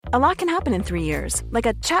A lot can happen in 3 years, like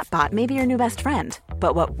a chatbot may be your new best friend.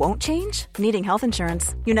 But what won't change? Needing health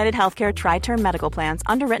insurance. United Healthcare Tri-Term Medical Plans,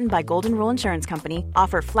 underwritten by Golden Rule Insurance Company,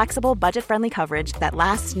 offer flexible, budget-friendly coverage that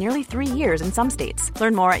lasts nearly 3 years in some states.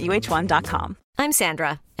 Learn more at uh1.com. I'm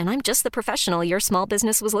Sandra, and I'm just the professional your small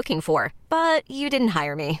business was looking for. But you didn't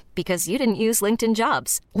hire me because you didn't use LinkedIn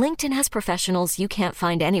Jobs. LinkedIn has professionals you can't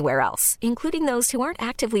find anywhere else, including those who aren't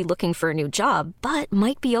actively looking for a new job, but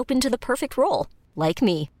might be open to the perfect role, like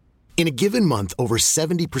me. In a given month, over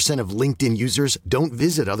 70% of LinkedIn users don't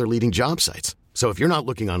visit other leading job sites. So if you're not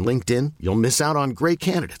looking on LinkedIn, you'll miss out on great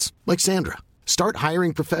candidates like Sandra. Start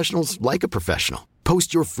hiring professionals like a professional.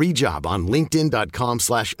 Post your free job on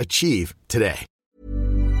linkedin.com/achieve today.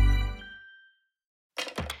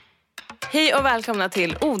 Hej och välkomna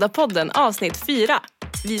till Oda-podden avsnitt 4.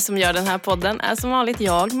 Vi som gör den här podden är som vanligt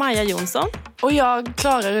jag, Maja Jonsson. Och jag,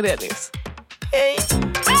 Klara Redelius. Hej!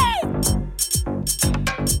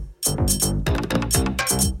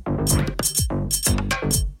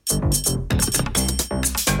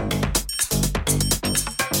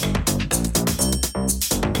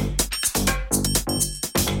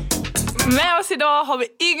 Med oss idag har vi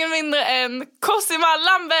ingen mindre än Cosima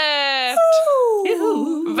Lambert!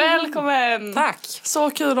 Välkommen! Tack! Så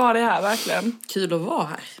kul att ha dig här, verkligen. Kul att vara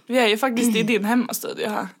här. Vi är ju faktiskt i din hemmastudio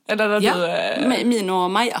här. Eller där du... Min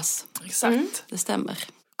och Majas. Exakt. Det stämmer.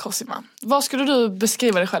 Cosima, vad skulle du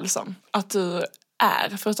beskriva dig själv som? Att du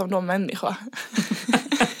är, förutom de människor?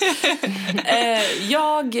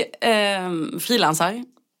 Jag frilansar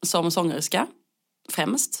som sångerska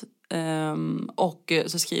främst. Och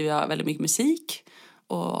så skriver jag väldigt mycket musik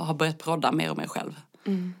och har börjat prodda mer och mer själv.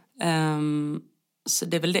 Så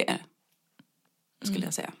det är väl det, skulle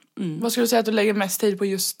jag säga. Vad skulle du säga att du lägger mest tid på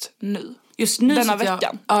just nu? Just nu denna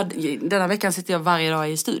veckan? Denna veckan sitter jag varje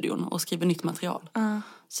dag i studion och skriver nytt material.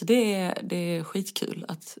 Så det är skitkul.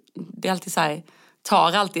 Att det är alltid så här,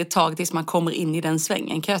 tar alltid ett tag tills man kommer in i den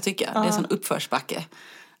svängen, kan jag tycka. Det är en sån uppförsbacke.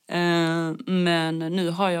 Men nu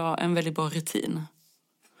har jag en väldigt bra rutin.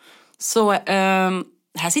 Så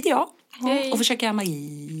här sitter jag och försöker göra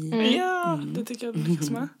magi. Ja, det tycker jag du lyckas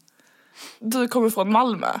med. Du kommer från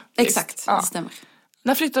Malmö. Exakt, det stämmer.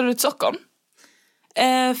 När flyttade du till Stockholm?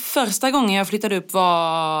 Första gången jag flyttade upp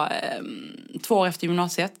var 2 år efter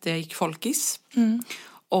gymnasiet. Jag gick folkis.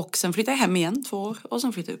 Och sen flyttade jag hem igen 2 år och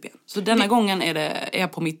sen flyttade jag upp igen. Så denna gången är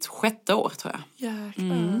jag på mitt 6:e år, tror jag.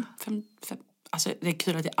 Jäklar. Alltså det är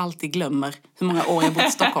kul att jag alltid glömmer hur många år jag bott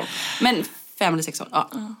i Stockholm. Men 5 eller 6 år, ja.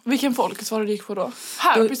 Vilken folkis var det du gick på då?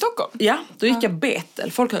 Här uppe i Stockholm? Ja, då gick jag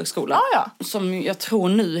Betel folkhögskola. Som jag tror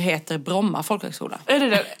nu heter Bromma folkhögskola. Är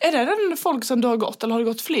det den folk som du har gått? Eller har du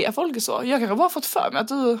gått fler folkhögskolor? Jag kanske bara fått för mig att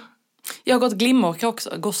du... Jag har gått Glimåkra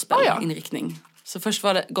också, gospelinriktning. Så först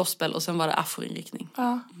var det gospel och sen var det afroinriktning.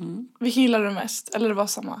 Vilken gillade du mest? Eller det var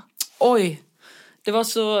samma? Oj, det var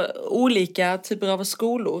så olika typer av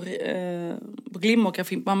skolor. På Glimåkra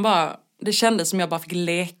fick man bara... Det kändes som jag bara fick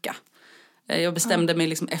leka. Jag bestämde mig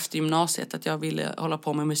liksom efter gymnasiet att jag ville hålla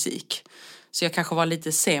på med musik. Så jag kanske var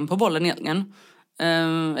lite sen på bollen egentligen.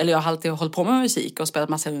 Eller jag har alltid hållit på med musik och spelat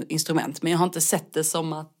massa instrument. Men jag har inte sett det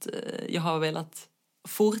som att jag har velat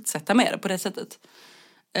fortsätta med det på det sättet.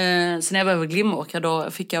 Så när jag var över Glimåkra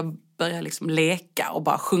då fick jag börja liksom leka och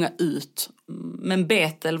bara sjunga ut. Men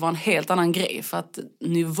Betel var en helt annan grej för att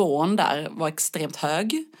nivån där var extremt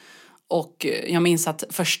hög. Och jag minns att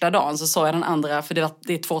första dagen så såg jag den andra, för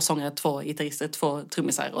det är 2 sångare, 2 gitarrister, 2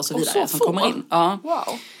 trummisar och så vidare som kommer in. Ja.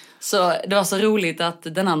 Wow. Så det var så roligt att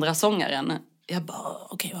den andra sångaren, jag bara,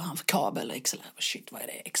 okej, vad har han för kabel eller XLR? Shit, vad är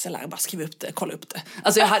det? XLR, bara skriv upp det, kolla upp det.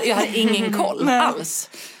 Alltså jag hade ingen koll alls.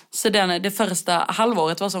 Så det första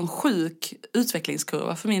halvåret var så en sjuk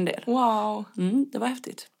utvecklingskurva för min del. Wow. Det var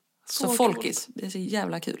häftigt. Så folkis, det är så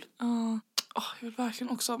jävla kul. Jag vill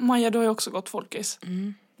verkligen också. Maja, du har ju också gått folkis.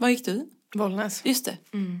 Vad gick du? Bollnäs. Just det.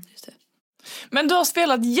 Just det. Men du har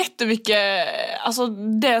spelat jättemycket, alltså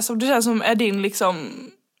det som du känner som är din liksom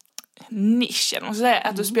nisch, man ska säga,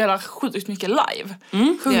 att du spelar sjukt mycket live.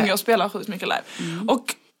 Sjunger och spelar sjukt mycket live.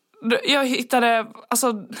 Och jag hittade,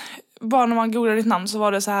 alltså bara när man googlade ditt namn så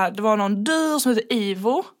var det så här, det var någon duo som heter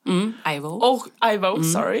Ivo. Ivo. Och Ivo,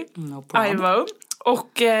 sorry. No problem. Ivo.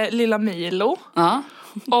 Och Lilla Milo.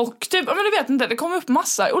 Och typ, men du vet inte, det kom upp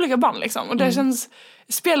massa olika band liksom. Och det känns,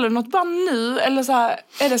 spelar du något band nu? Eller så här,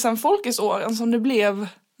 är det sen folkisåren som det blev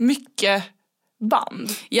mycket band?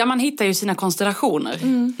 Ja, man hittar ju sina konstellationer.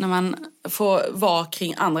 När man får vara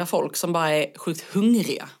kring andra folk som bara är sjukt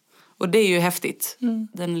hungriga. Och det är ju häftigt.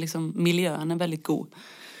 Den liksom, miljön är väldigt god.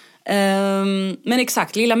 Men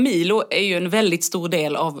exakt, Lilla Milo är ju en väldigt stor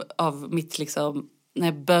del av mitt liksom, när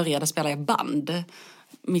jag började spela i band.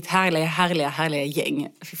 mitt härliga gäng.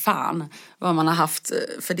 Fy fan vad man har haft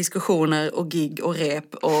för diskussioner och gig och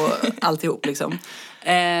rep och alltihop liksom.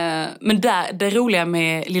 Men det roliga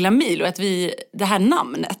med Lilla Milo är att det här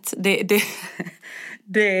namnet,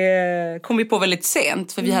 det kom vi på väldigt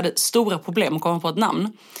sent. För vi hade stora problem att komma på ett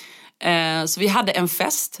namn. Så vi hade en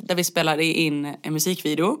fest där vi spelade in en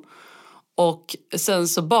musikvideo. Och sen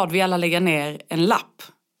så bad vi alla lägga ner en lapp.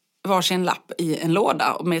 Varsin lapp i en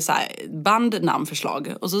låda med så här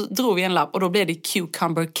bandnamnförslag. Och så drog vi en lapp och då blev det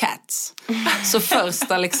Cucumber Cats. Så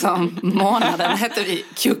första liksom månaden hette vi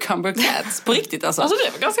Cucumber Cats. På riktigt alltså. Alltså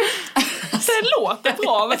det var ganska... Det låter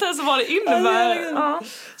bra, men sen så var det innebär... Ja.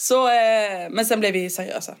 Så, men sen blev vi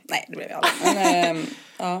seriösa. Nej, det blev vi aldrig.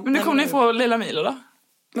 Men hur kom ni på Lilla Milo då?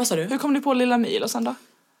 Vad sa du? Hur kom ni på Lilla Milo sen då?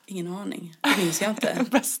 Ingen aning. Det minns jag inte.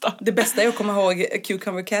 Det bästa jag kommer ihåg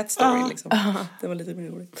Cucumber Cat Story liksom. Det var lite mer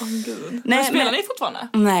roligt. Men spelar ni fortfarande?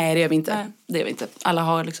 Nej, det gör vi inte. Nej. Det gör vi inte. Alla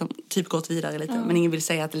har liksom typ gått vidare lite. Men ingen vill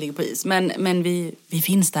säga att det ligger på is. Men vi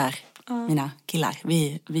finns där. Mina killar.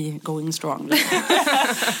 Vi going strong.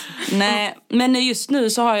 Nej, men just nu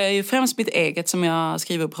så har jag ju främst mitt eget som jag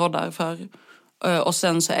skriver och proddar för. Och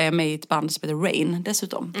sen så är jag med i ett band som heter Rain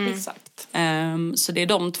dessutom. Exakt. Så det är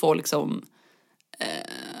de två liksom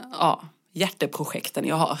hjärteprojekten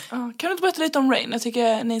jag har. Kan du inte berätta lite om Rain? Jag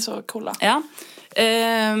tycker ni är så coola. Ja.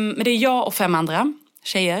 Men det är jag och 5 andra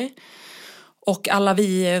tjejer. Och alla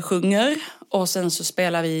vi sjunger. Och sen så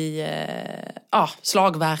spelar vi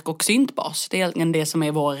slagverk och syntbas. Det är egentligen det som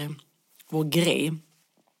är vår grej.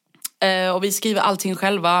 Och vi skriver allting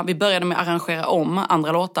själva. Vi började med att arrangera om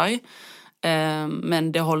andra låtar.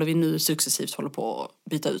 Men det håller vi nu successivt håller på att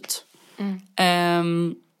byta ut.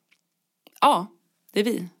 Det är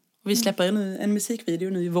vi. Och vi släpper nu en musikvideo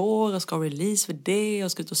nu i vår och ska release för det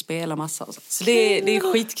och ska ut och spela massa. Och så det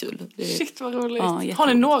är skitkul. Shit vad roligt. Har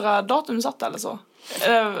ni några datum satta eller så?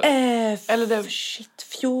 Eller det...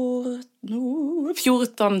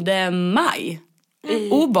 14 maj.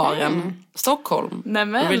 Obaren, Stockholm.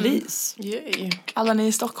 Nämen. Release. Yay. Alla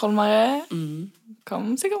ni stockholmare.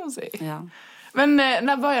 Kom se. Ja. Men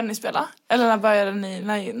när började ni spela? Eller när började ni,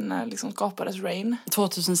 när liksom skapades Rain?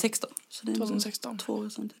 2016. Så det är 2016. 2 år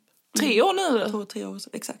sedan typ. 3 år nu? 2-3 år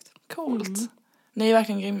sedan, exakt. Coolt. Ni är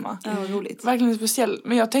verkligen grymma. Ja, roligt. Verkligen speciellt.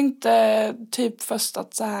 Men jag tänkte typ först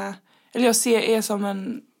att så här, eller jag ser er som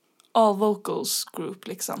en all vocals group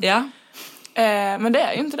liksom. Ja. Men det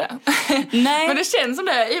är ju inte det. Nej. Men det känns som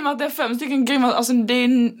det, i och med att det är 5 stycken grymma, alltså det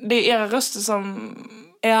är era röster som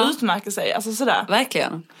utmärker sig, alltså sådär.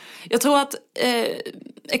 Verkligen. Jag tror att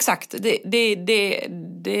exakt,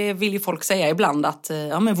 det vill ju folk säga ibland att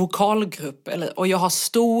men vokalgrupp och jag har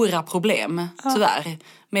stora problem tyvärr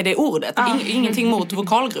med det ordet. Ingenting mot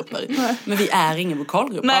vokalgrupper. Men vi är ingen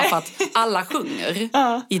vokalgrupp. Bara för att alla sjunger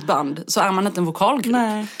i ett band så är man inte en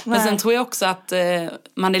vokalgrupp. Men sen tror jag också att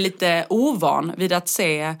man är lite ovan vid att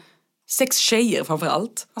se 6 tjejer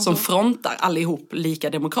framförallt som frontar allihop lika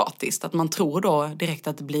demokratiskt. Att man tror då direkt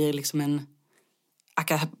att det blir liksom en a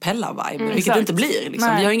cappella-vibe. Vilket det inte blir.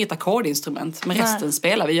 Liksom. Vi har inget ackordinstrument. Men resten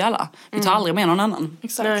spelar vi ju alla. Vi tar aldrig med någon annan.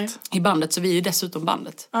 Exakt. I bandet, så vi är ju dessutom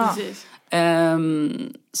bandet. Precis.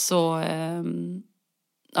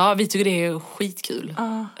 Vi tycker det är skitkul.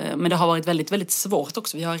 Men det har varit väldigt, väldigt svårt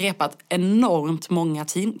också. Vi har repat enormt många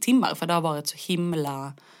timmar. För det har varit så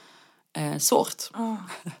himla svårt.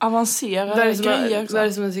 Avancerade grejer. Vad är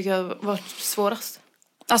det som jag tycker har varit svårast?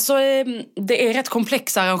 Alltså det är rätt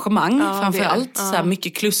komplexa arrangemang framförallt. Så här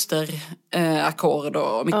mycket klusterackord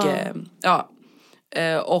och mycket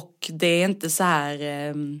och det är inte så här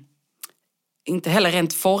inte heller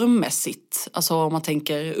rent formmässigt. Alltså om man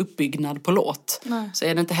tänker uppbyggnad på låt. Så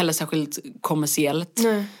är det inte heller särskilt kommersiellt.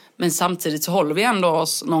 Men samtidigt så håller vi ändå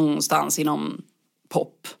oss någonstans inom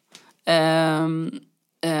pop.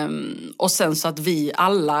 Och sen så att vi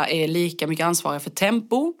alla är lika mycket ansvariga för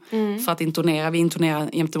tempo. För att intonera. Vi intonerar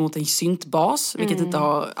gentemot en syntbas. Vilket inte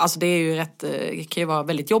har, alltså det är ju rätt, det kan ju vara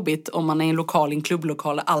väldigt jobbigt om man är i en lokal, i en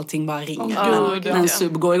klubblokal där allting bara ringer när en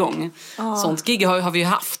sub går igång. Sånt gig har vi ju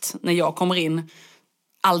haft när jag kommer in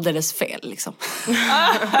alldeles fel liksom.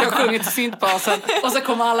 Jag sjunger till syntbasen och så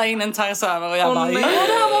kommer alla in en tars över och jag bara, ja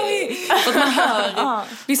där var vi. Så att man hör,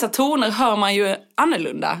 vissa toner hör man ju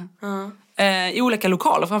annorlunda. I olika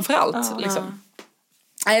lokaler framförallt liksom.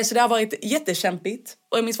 Så det har varit jättekämpigt.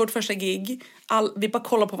 Och jag minns vårt första gig. Vi bara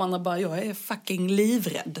kollar på varandra och bara, jag är fucking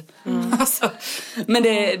livrädd. Alltså, men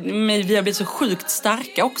vi har blivit så sjukt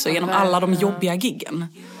starka också genom alla de jobbiga giggen.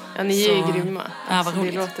 Ja, ni är ju grymma. Alltså,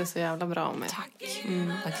 det låter så jävla bra med. Tack.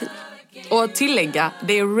 Vad kul. Och tillägga,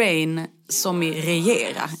 det är Rain som i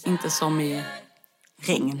regera, inte som i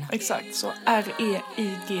regn. Exakt, så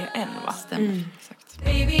R-E-I-G-N va? Stämmer, exakt.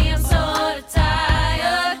 Baby, I'm sort of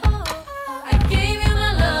tired. I gave you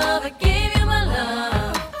my love, I gave you my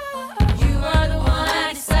love. You are the one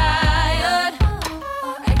I desired.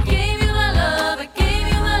 I gave you my love, I gave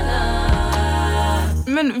you my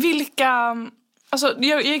love. Men vilka... Alltså,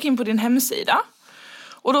 jag gick in på din hemsida.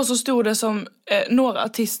 Och då så stod det som några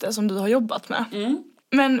artister som du har jobbat med.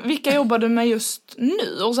 Men vilka jobbar du med just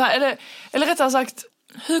nu? Och så här, eller rättare sagt,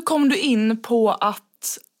 hur kom du in på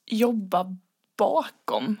att jobba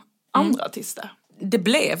bakom andra artister? Det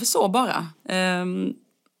blev så bara.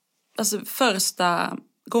 Alltså första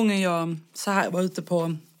gången jag så här var ute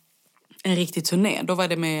på en riktig turné, då var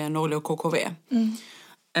det med Norli och KKV.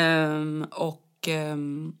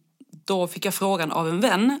 Då fick jag frågan av en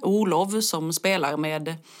vän, Olof, som spelar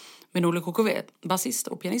med Norli och KKV, basist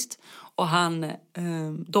och pianist. Och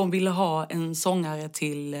de ville ha en sångare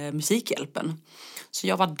till Musikhjälpen. Så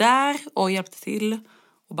jag var där och hjälpte till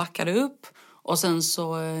och backade upp. Och sen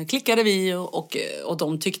så klickade vi och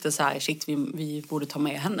de tyckte så här, shit, vi borde ta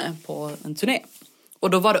med henne på en turné. Och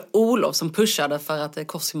då var det Olof som pushade för att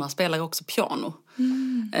Cosima spelar också piano.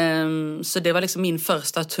 Så det var liksom min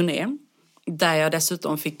första turné. Där jag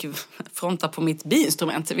dessutom fick fronta på mitt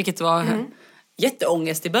biinstrument, vilket var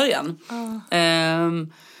jätteångest i början.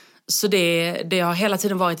 Så det har hela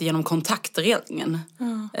tiden varit genom kontakter egentligen.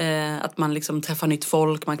 Att man liksom träffar nytt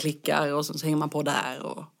folk, man klickar och så hänger man på där.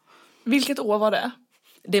 Och... Vilket år var det?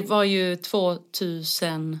 Det var ju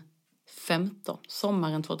 2015,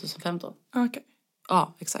 sommaren 2015. Okej.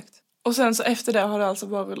 Ja, exakt. Och sen så efter det har det alltså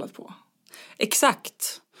bara rullat på?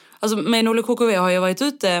 Exakt. Alltså med Norli KKV har jag varit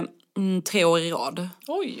ute 3 år i rad.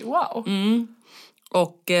 Oj, wow.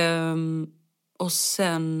 Och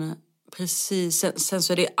sen precis sen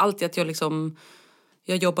så är det alltid att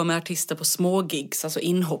jag jobbar med artister på små gigs, alltså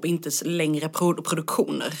inhopp, inte längre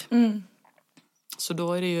produktioner. Så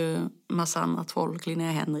då är det ju massa annat folk,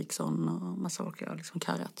 Linnea Henriksson och massa folk jag har liksom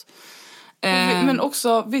karrat. Men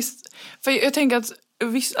också visst, för jag tänker att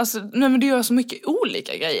visst, alltså, nej, men du gör så mycket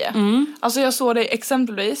olika grejer. Alltså jag såg det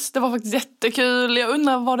exempelvis, det var faktiskt jättekul. Jag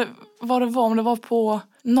undrar vad det var, om det var på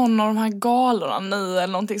någon av de här galorna nu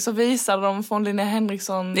eller någonting, så visade de från Linnea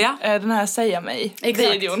Henriksson den här Säga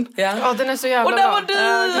mig-videon. Ja, den är så jävla bra. Och där var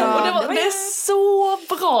du! Och det är så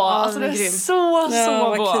bra. Alltså det är så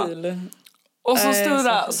bra. Kul. Och så stod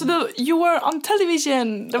det, så du, you were on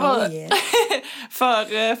television. Det var för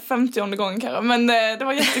 50:e gången kanske. Men det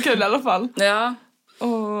var jättekul i alla fall. Ja.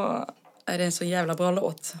 Och... Det är en så jävla bra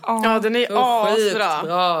låt. Ja, den är asbra.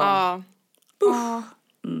 Ja.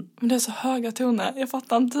 Men det är så höga toner. Jag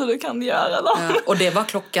fattar inte hur du kan göra det. Ja. Och det var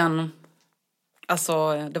klockan...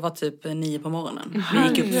 Alltså, det var typ 9 på morgonen. Vi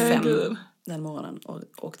gick upp 5 den morgonen och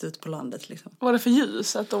åkte ut på landet liksom. Var det för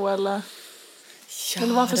ljuset då eller? Ja,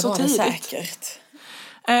 eller varför det så var tidigt? det säkert.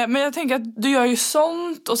 Men jag tänker att du gör ju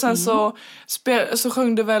sånt. Och sen så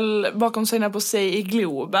sjöng du väl bakom Sina på sig i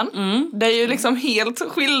Globen. Det är ju liksom helt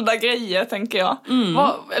skilda grejer, tänker jag.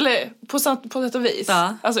 Eller på sätt och vis.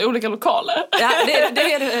 Ja. Alltså olika lokaler. Ja, det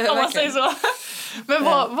är det om man säger så. Men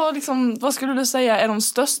vad skulle du säga är de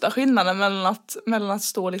största skillnaderna mellan att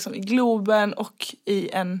stå liksom i Globen och i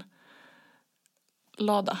en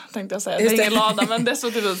lada, tänkte jag säga. Det är ingen lada, men det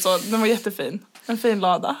såg ut så. Den var jättefin. En fin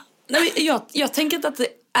lada. Nej, jag tänker inte att det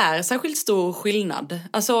är särskilt stor skillnad.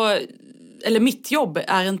 Alltså, eller mitt jobb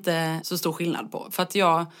är inte så stor skillnad på. För att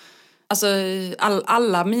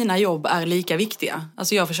alla mina jobb är lika viktiga.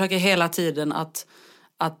 Alltså jag försöker hela tiden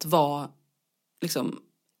att vara liksom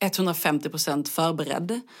 150%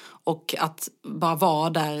 förberedd. Och att bara vara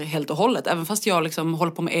där helt och hållet. Även fast jag liksom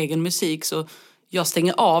håller på med egen musik, så jag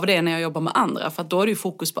stänger av det när jag jobbar med andra. För att då är det ju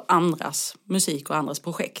fokus på andras musik och andras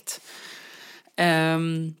projekt.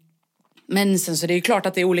 Men sen så är det ju klart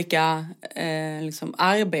att det är olika liksom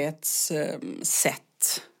arbetssätt.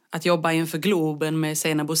 Att jobba inför Globen med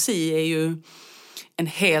Sina Bosi är ju en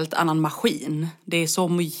helt annan maskin. Det är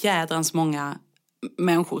så jädrans många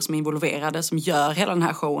människor som är involverade, som gör hela den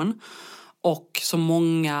här showen. Och så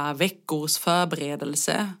många veckors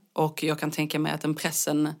förberedelse. Och jag kan tänka mig att den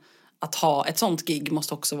pressen att ha ett sånt gig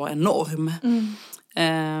måste också vara enorm.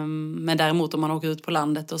 Men däremot om man åker ut på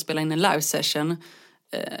landet och spelar in en live session,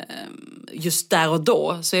 just där och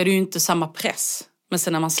då så är det ju inte samma press. Men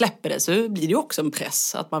sen när man släpper det så blir det ju också en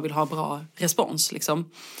press att man vill ha bra respons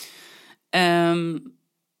liksom.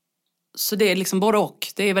 Så det är liksom både och.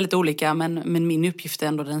 Det är väldigt olika, men min uppgift är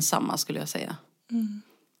ändå densamma, skulle jag säga.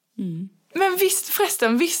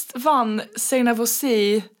 Men visst vann Sina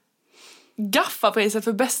Bosi Gaffapriset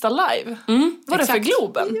för bästa live. Var det för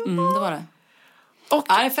Globen? Det var det. Och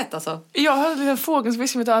Ja, det är fett alltså. jag hörde en liten fågel som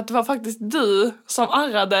viskade att det var faktiskt du som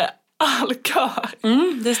arrade all kör.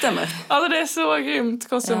 Det stämmer. Alltså det är så grymt,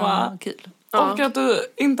 Cosima. Ja, kul. Och att du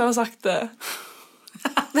inte har sagt det.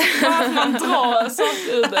 Varför man drar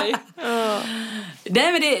saker ur dig.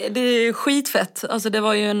 Nej, men det är skitfett. Alltså det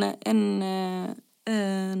var ju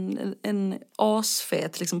en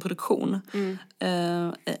asfet liksom produktion.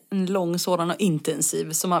 En lång sådan och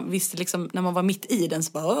intensiv. Så man visste liksom, när man var mitt i den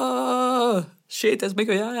så bara shit, det är så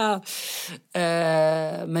mycket att göra.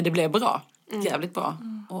 Men det blev bra. Jävligt bra.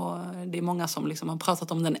 Och det är många som liksom har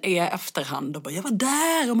pratat om den i efterhand och bara, jag var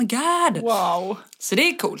där, oh my god. Wow. Så det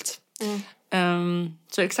är coolt.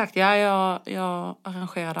 Så exakt, jag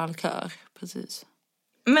arrangerade all kör, precis.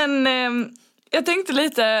 Men jag tänkte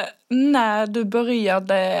lite när du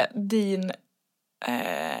började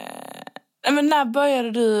men när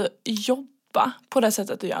började du jobba på det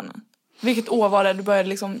sättet du gör nu? Vilket år var det du började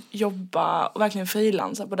liksom jobba och verkligen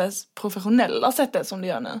frilansa på det professionella sättet som du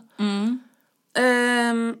gör nu?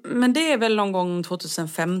 Men det är väl någon gång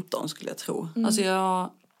 2015 skulle jag tro. Alltså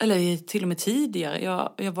eller till och med tidigare.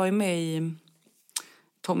 Jag var ju med i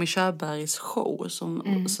Tommy Körbergs show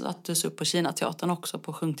som sattes upp på Kinateatern också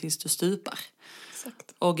på Sjung tills du stupar.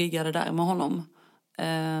 Exakt. Och giggade där med honom.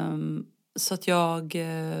 Så att det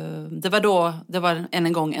var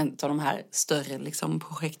en gång en av de här större liksom,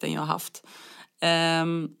 projekten jag har haft.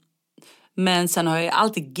 Men sen har jag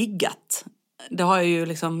alltid giggat. Det har jag ju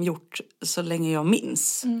liksom gjort så länge jag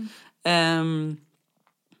minns.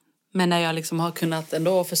 Men när jag liksom har kunnat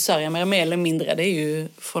ändå försörja mig mer eller mindre, det är ju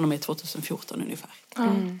från och med 2014 ungefär.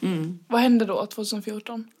 Vad hände då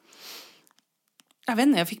 2014? Jag vet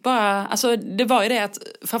inte, jag fick bara... Alltså det var ju det att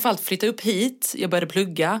framförallt flytta upp hit. Jag började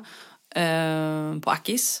plugga på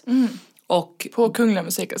Akis. Och På Kungliga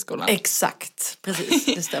Musikhögskolan. Exakt, precis,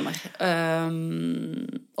 det stämmer.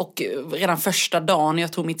 Och redan första dagen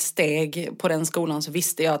jag tog mitt steg på den skolan så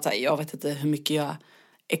visste jag att jag vet inte hur mycket jag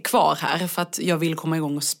är kvar här för att jag vill komma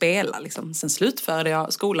igång och spela liksom. Sen slutförde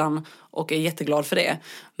jag skolan och är jätteglad för det.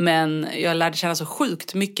 Men jag lärde känna så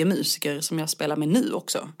sjukt mycket musiker som jag spelar med nu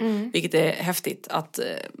också. Vilket är häftigt att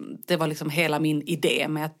det var liksom hela min idé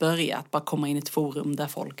med att börja. Att bara komma in i ett forum där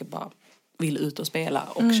folk bara vill ut och spela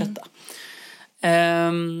och kötta.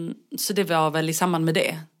 Så det var väl i samband med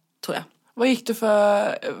det, tror jag. Vad gick du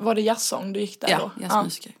för... Var det jazzsång du gick där då? Ja,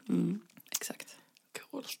 jazzmusiker. Exakt.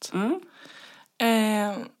 Coolt.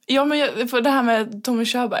 Ja, men för det här med Tommy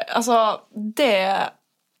Körberg, alltså det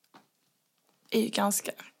är ju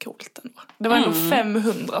ganska coolt ändå. Det var ändå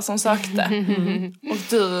 500 som sökte och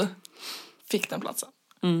du fick den platsen.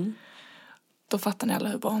 Då fattar ni alla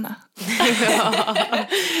hur bra hon är.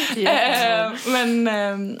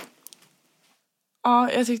 Men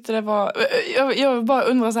ja, jag tyckte det var... Jag bara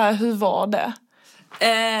undrar så här, hur var det?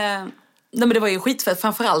 Nej, men det var ju skitfett,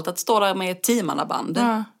 framförallt att stå där med ett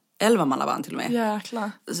 10-mannaband. 11-mannaband till och med.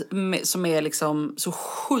 Jäklar. Som är liksom så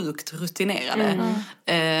sjukt rutinerade.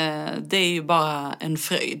 Det är ju bara en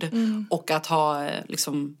fröjd. Och att ha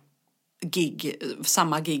liksom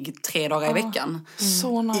samma gig 3 dagar i veckan.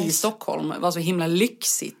 Så nice. I Stockholm. var så himla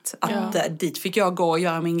lyxigt. Att dit fick jag gå och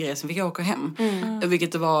göra min grej, sen fick jag åka hem.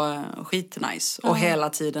 Vilket var skitnice. Och hela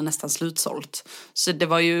tiden nästan slutsålt. Så det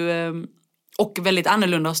var ju... Och väldigt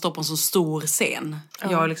annorlunda att stå på en så stor scen.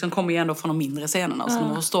 Jag liksom kommer ju ändå från de mindre scenerna. Så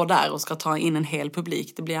när man står där och ska ta in en hel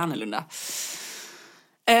publik, det blir annorlunda.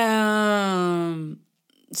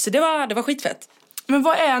 Så det var skitfett. Men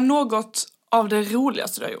vad är något av det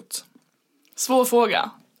roligaste du har gjort? Svår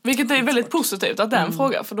fråga. Vilket är väldigt positivt att det är en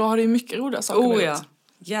fråga. För då har det ju mycket roliga saker du gjort.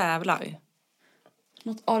 Jävlar.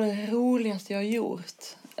 Något av det roligaste jag har gjort.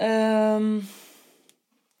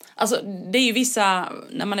 Alltså det är ju vissa,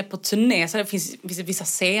 när man är på turné så det finns vissa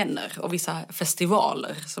scener och vissa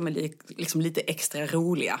festivaler som är liksom lite extra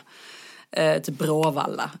roliga. Typ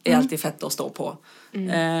Bråvalla är alltid fett att stå på.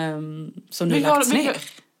 Som nu lagts ner.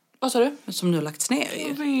 Vad sa du? Som nu lagts ner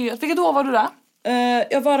ju. Vilket år var du där?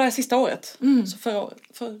 Jag var där sista året. Så förra året.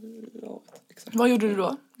 Exakt. Vad gjorde du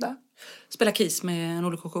då där? Spela Kiss med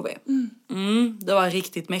Nordic KKV. Det var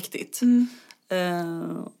riktigt mäktigt.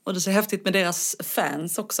 Och det är så häftigt med deras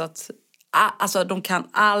fans också att alltså de kan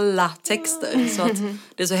alla texter så att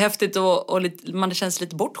det är så häftigt och man känns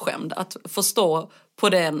lite bortskämd att få stå på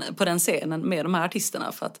den scenen med de här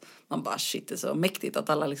artisterna för att man bara shit, det är så mäktigt att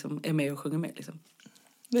alla liksom är med och sjunger med liksom.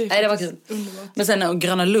 Det var kul. Underbart. Men sen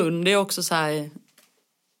Gröna Lund är också så här,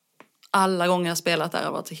 alla gånger jag spelat där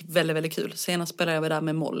har varit väldigt, väldigt kul. Senast spelade jag där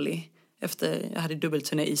med Molly. Jag hade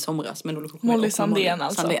dubbelturné i somras. Molly Sandén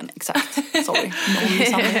alltså. Sandén, exakt. Sorry. Molly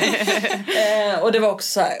Sandén. Och det var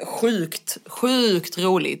också så här sjukt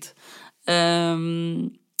roligt.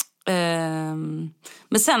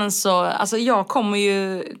 Men sen så, alltså jag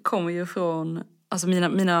kommer ju från, alltså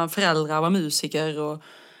mina föräldrar var musiker och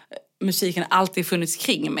musiken har alltid funnits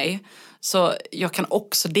kring mig. Så jag kan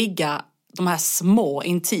också digga de här små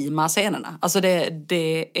intima scenerna. Alltså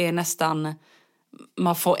det är nästan,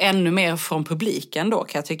 man får ännu mer från publiken då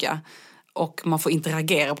kan jag tycka. Och man får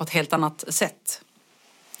interagera på ett helt annat sätt.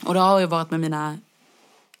 Och det har ju varit med mina,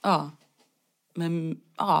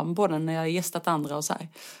 både när jag har gästat andra och så här.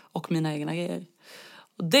 Och mina egna grejer.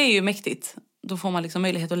 Och det är ju mäktigt. Då får man liksom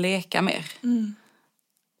möjlighet att leka mer. Kan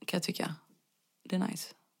jag tycka. Det är nice.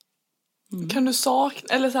 Kan du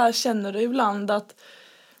sakna, eller så här, känner du ibland att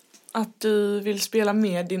du vill spela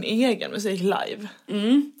med din egen musik live?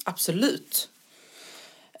 Absolut.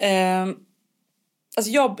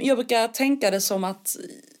 Alltså jag brukar tänka det som att,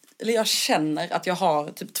 eller jag känner att jag har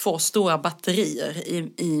typ 2 stora batterier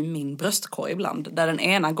i min bröstkorg ibland. Där den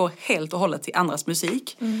ena går helt och hållet till andras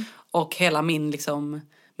musik. Och hela min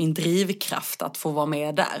drivkraft att få vara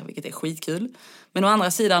med där, vilket är skitkul. Men å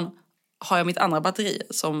andra sidan har jag mitt andra batteri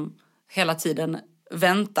som hela tiden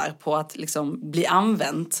väntar på att liksom bli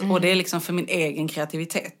använt. Och det är liksom för min egen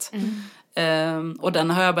kreativitet. Och den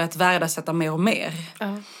har jag börjat värdesätta mer och mer.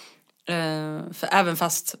 För även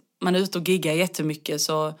fast man är ute och giggar jättemycket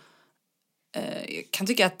så jag kan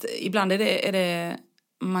tycka att ibland är det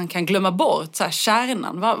man kan glömma bort så här,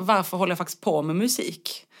 kärnan. Varför håller jag faktiskt på med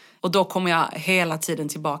musik? Och då kommer jag hela tiden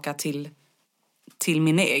tillbaka till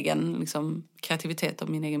min egen liksom, kreativitet och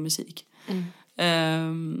min egen musik.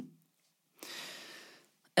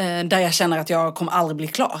 Där jag känner att jag kommer aldrig bli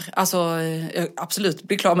klar. Alltså, jag absolut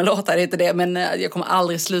bli klar med låtar, det är inte det. Men jag kommer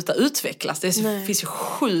aldrig sluta utvecklas. Det finns ju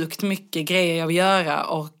sjukt mycket grejer jag vill göra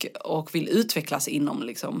och vill utvecklas inom.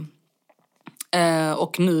 Liksom.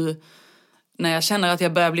 Och nu när jag känner att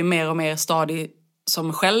jag börjar bli mer och mer stadig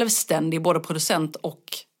som självständig, både producent och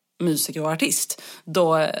musiker och artist,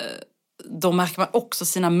 då märker man också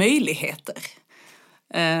sina möjligheter.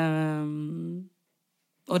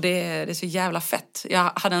 Och det är så jävla fett.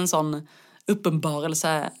 Jag hade en sån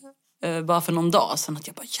uppenbarelse bara för någon dag sedan att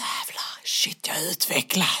jag bara jävlar, shit, jag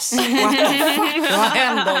utvecklas. What the fuck, vad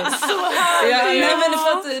händer? Så härligt. Nej, men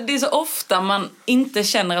för att det är så ofta man inte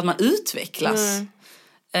känner att man utvecklas.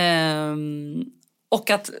 Och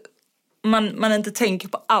att man inte tänker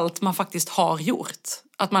på allt man faktiskt har gjort.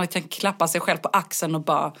 Att man kan klappa sig själv på axeln och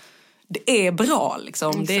bara, det är bra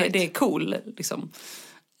liksom. Det är cool liksom.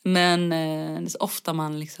 Men det är så ofta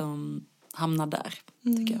man liksom hamnar där,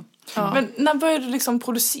 tycker jag. Ja. Men när började du liksom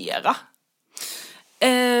producera?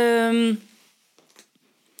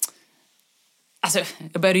 Alltså,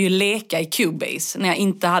 jag började ju leka i Cubase när jag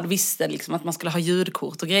inte visste liksom, att man skulle ha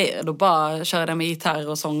ljudkort och grejer. Då bara körde jag med gitarr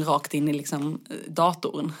och sång rakt in i liksom,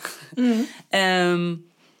 datorn.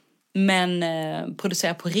 Men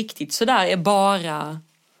producera på riktigt så där är bara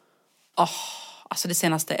alltså det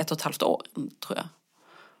senaste 1,5 år, tror jag.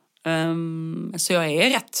 Så jag är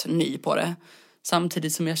rätt ny på det.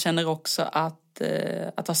 Samtidigt som jag känner också att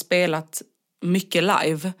ha spelat mycket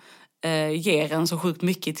live ger en så sjukt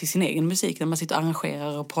mycket till sin egen musik när man sitter och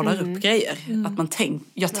arrangerar och poddar upp grejer. Att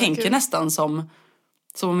jag tänker nästan som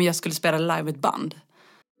om jag skulle spela live med ett band.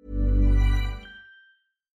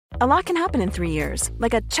 A lot can happen in 3 years,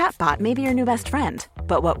 like a chatbot may be your new best friend.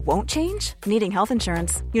 But what won't change? Needing health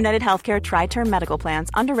insurance. United Healthcare Tri-Term Medical Plans,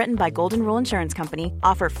 underwritten by Golden Rule Insurance Company,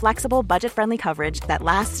 offer flexible, budget-friendly coverage that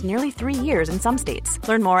lasts nearly 3 years in some states.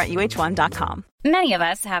 Learn more at uh1.com. Many of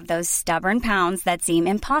us have those stubborn pounds that seem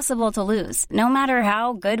impossible to lose, no matter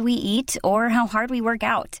how good we eat or how hard we work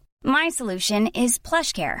out. My solution is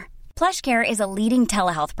PlushCare. PlushCare is a leading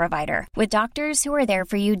telehealth provider with doctors who are there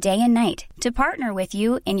for you day and night to partner with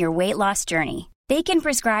you in your weight loss journey. They can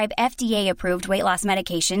prescribe FDA-approved weight loss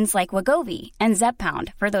medications like Wegovy and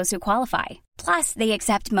Zepbound for those who qualify. Plus, they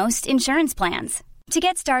accept most insurance plans. To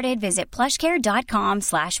get started, visit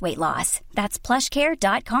plushcare.com/weightloss. That's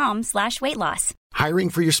plushcare.com/weightloss.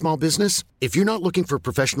 Hiring for your small business? If you're not looking for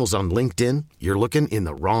professionals on LinkedIn, you're looking in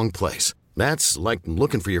the wrong place. That's like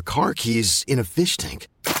looking for your car keys in a fish tank.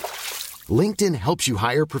 LinkedIn helps you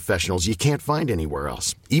hire professionals you can't find anywhere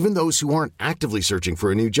else, even those who aren't actively searching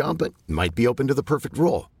for a new job but might be open to the perfect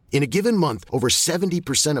role. In a given month, over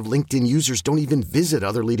 70% of LinkedIn users don't even visit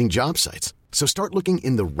other leading job sites. So start looking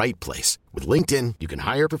in the right place. With LinkedIn, you can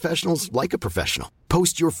hire professionals like a professional.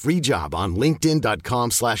 Post your free job on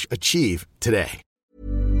linkedin.com/achieve today.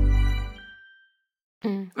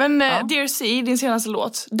 Men Dear C, din senaste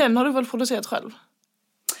låt, den har du väl producerat själv?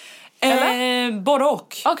 Både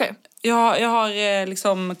och. Okej. Jag har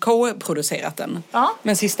liksom co-producerat den. Ja.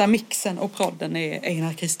 Men sista mixen och prodden är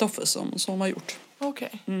Einar Kristoffersson som har gjort.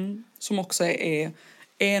 Okej. Som också är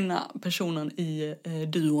ena personen i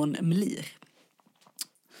duon Mlir.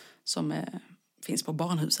 Som finns på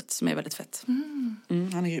Barnhuset, som är väldigt fett.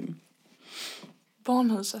 Han är grym.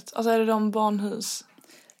 Barnhuset, alltså är det de barnhus?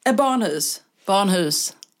 Barnhus.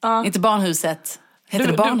 Inte Barnhuset. Heter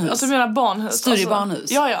det Barnhus? Alltså du menar Barnhus? Studiebarnhus.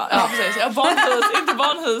 Alltså, ja, precis. Ja, Barnhus, inte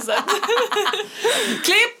Barnhuset.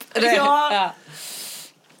 Klipp! Ja.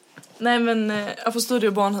 Nej, men jag får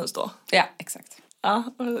Studio Barnhus då. Ja, exakt. Ja,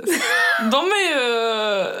 de är ju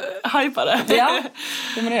hypade. Ja,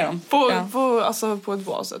 det är de. På ett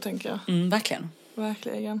bra sätt, tänker jag.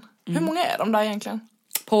 Verkligen. Hur många är de där egentligen?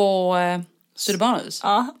 På Studio Barnhus?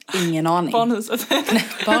 Ja. Ingen aning. Barnhuset.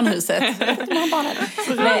 Barnhuset.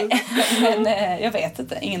 Nej, men jag vet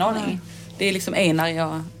inte. Ingen aning. Nej. Det är liksom Einar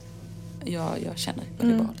jag känner. Det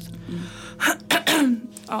är bra.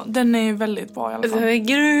 Ja, den är väldigt bra i alla fall. Den är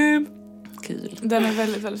grym. Kul. Den är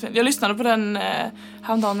väldigt, väldigt fin. Jag lyssnade på den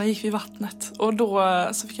häromdagen när jag gick vid vattnet. Och då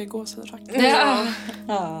så fick jag gåshud faktiskt.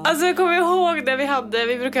 Ja. Alltså jag kommer ihåg det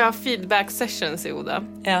vi brukar ha feedback sessions i Oda.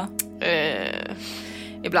 Ja.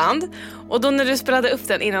 Ibland. Och då när du spelade upp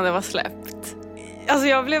den innan det var släppt. Alltså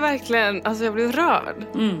jag blev verkligen, jag blev rörd.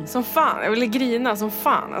 Som fan, jag ville grina som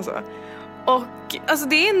fan alltså. Och alltså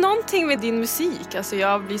det är någonting med din musik. Alltså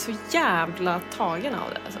jag blir så jävla tagen av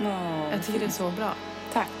det alltså. Jag tycker det är så bra.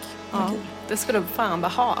 Tack. Ja, det ska du fan bara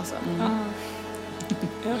ha alltså.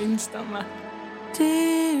 Jag instämmer.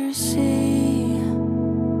 Dear sea,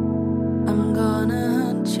 I'm gonna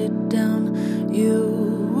hunt you down.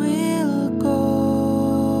 You will go.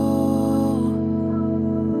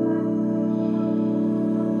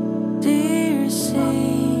 Dear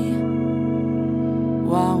sea,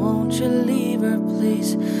 why won't you leave her,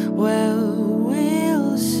 please? Well,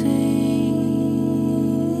 we'll see.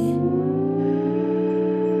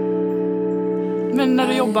 Men när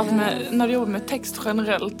du jobbar med text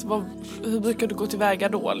generellt, hur brukar du gå tillväga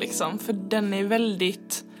då liksom? För den är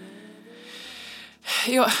väldigt...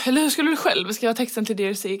 Ja, eller hur skulle du själv skriva texten till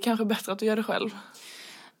DRC? Kanske bättre att du gör det själv.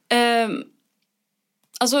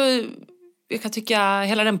 Alltså, jag kan tycka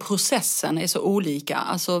hela den processen är så olika.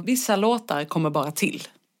 Alltså, vissa låtar kommer bara till.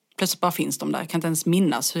 Plötsligt bara finns de där. Jag kan inte ens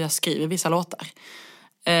minnas hur jag skriver vissa låtar.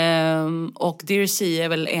 Och DRC är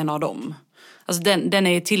väl en av dem. Alltså den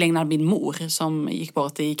är tillägnad min mor som gick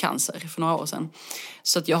bort i cancer för några år sedan.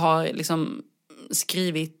 Så att jag har liksom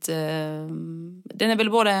skrivit... den är väl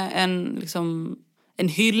både en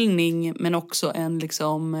hyllning men också en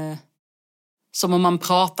liksom... som om man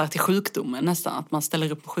pratar till sjukdomen nästan. Att man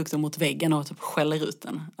ställer upp sjukdom mot väggen och typ skäller ut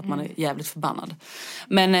den. Att man är jävligt förbannad.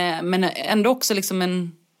 Men ändå också liksom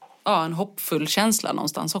en hoppfull känsla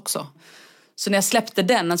någonstans också. Så när jag släppte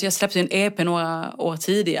den, alltså jag släppte en EP några år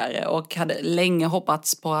tidigare och hade länge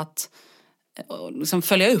hoppats på att liksom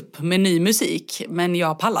följa upp med ny musik. Men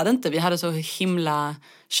jag pallade inte, vi hade så himla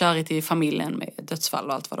körigt i familjen med dödsfall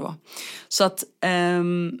och allt vad det var. Så att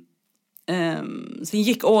sen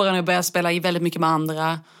gick åren och jag började spela väldigt mycket med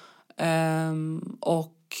andra.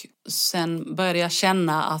 Och sen började jag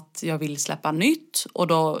känna att jag vill släppa nytt. Och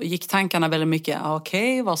då gick tankarna väldigt mycket,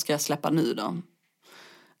 okej, vad ska jag släppa nu då?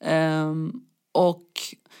 Och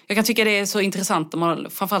jag kan tycka det är så intressant om man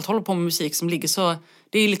framförallt håller på med musik som ligger så,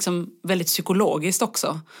 det är liksom väldigt psykologiskt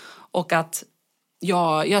också. Och att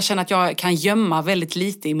jag känner att jag kan gömma väldigt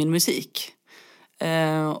lite i min musik.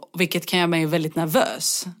 Vilket kan göra mig väldigt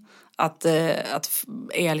nervös. Att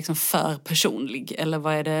är jag liksom för personlig? Eller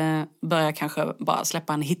vad är det? Börjar kanske bara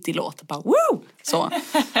släppa en hittig-låt. Bara woo! Så.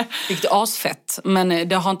 Vilket är asfett. Men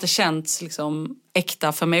det har inte känts liksom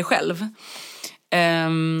äkta för mig själv.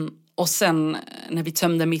 Och sen när vi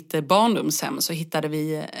tömde mitt barndomshem så hittade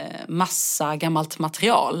vi massa gammalt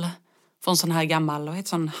material. Från sån här gammal, vad heter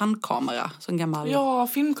sån handkamera? Sån gammal... Ja,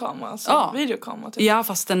 filmkamera, alltså videokamera. Typ. Ja,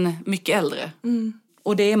 fast den mycket äldre.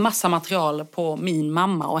 Och det är massa material på min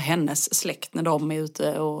mamma och hennes släkt när de är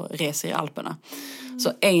ute och reser i Alperna.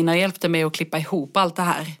 Så Einar hjälpte mig att klippa ihop allt det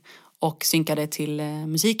här och synka det till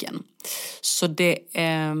musiken. Så det...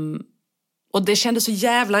 Och det kändes så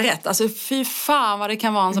jävla rätt. Alltså fy fan vad det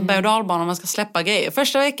kan vara en sån berg- och dalbana om man ska släppa grejer.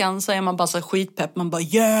 Första veckan så är man bara så skitpepp. Man bara,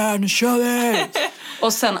 nu kör vi!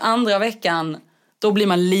 Och sen andra veckan, då blir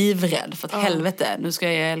man livrädd. För att helvete, nu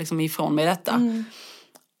ska jag liksom ifrån mig detta.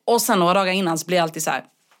 Och sen några dagar innan så blir jag alltid så här,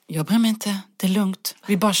 jag bryr mig inte, det är lugnt.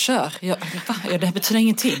 Vi bara kör. Det betyder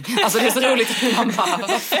ingenting. Alltså det är så roligt att man bara,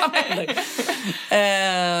 vad fan händer?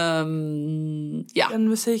 Ja. Den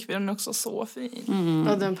musikvideon är också så fin.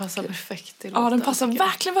 Ja, den passar perfekt till låten. Ja, den passar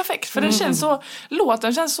verkligen perfekt. För den känns så,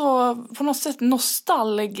 låten känns så på något sätt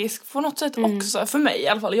nostalgisk. På något sätt också, för mig i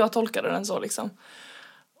alla fall. Jag tolkade den så liksom.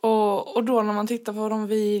 Och då när man tittar på de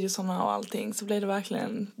videorna och allting så blir det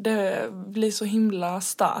verkligen, det blir så himla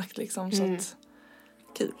starkt liksom. Så att,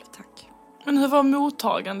 Kul, tack. men hur var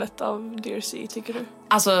mottagandet av Dear C, tycker du?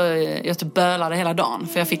 Alltså jag typ bölade hela dagen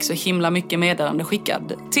för jag fick så himla mycket meddelande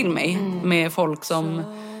skickad till mig med folk som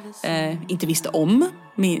inte visste om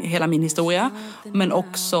hela min historia, men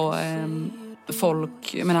också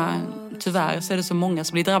folk, jag menar tyvärr så är det så många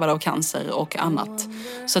som blir drabbade av cancer och annat.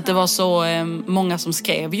 Så att det var så många som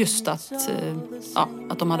skrev just att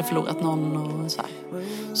de hade förlorat någon och så här.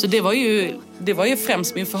 Så det var ju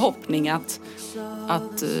främst min förhoppning att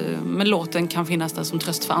men låten kan finnas där som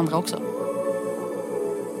tröst för andra också.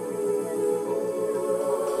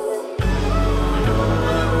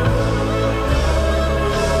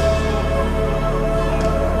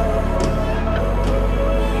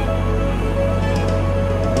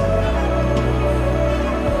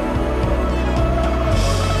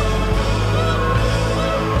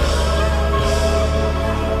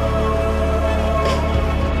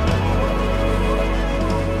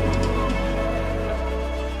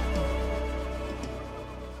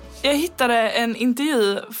 Jag hittade en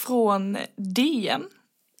intervju från DN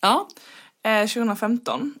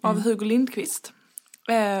 2015 av Hugo Lindqvist.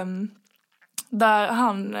 Där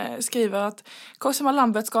han skriver att Cosima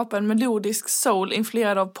Lambert skapar en melodisk soul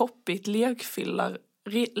influerad av poppigt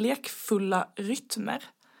lekfulla rytmer.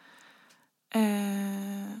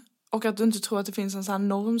 Och att du inte tror att det finns en sån här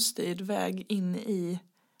normstyrd väg in i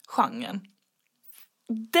genren.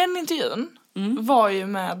 Den intervjun var ju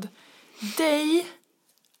med dig,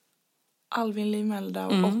 Alvin Lee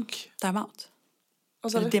Meldau och... Dim Out.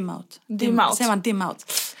 Eller Dim Out. Dim Out. Säger man Dim Out?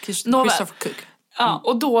 Christopher Cook. Ja,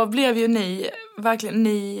 och då blev ju ni verkligen,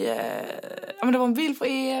 men det var en bild för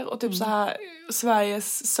er och typ så här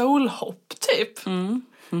Sveriges soulhop typ.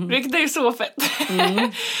 Vilket är ju så fett.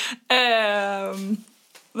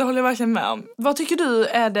 Det håller jag verkligen med om. Vad tycker du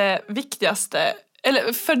är det viktigaste,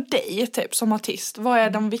 eller för dig typ som artist, vad är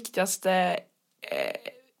de viktigaste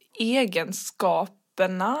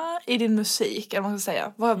egenskaperna i din musik, eller vad man ska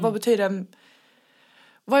säga? Vad betyder,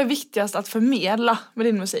 vad är viktigast att förmedla med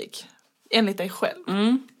din musik enligt dig själv?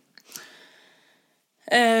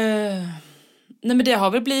 Nej, men det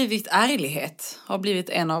har väl blivit ärlighet, har blivit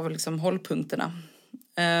en av liksom hållpunkterna.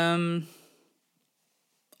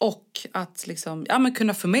 Och att liksom, men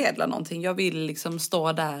kunna förmedla någonting. Jag vill liksom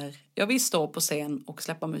stå där, jag vill stå på scen och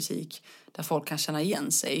släppa musik där folk kan känna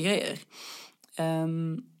igen sig i grejer.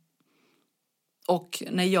 Och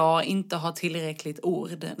när jag inte har tillräckligt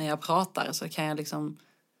ord när jag pratar så kan jag liksom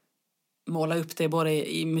måla upp det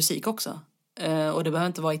både i musik också. Och det behöver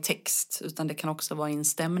inte vara i text utan det kan också vara i en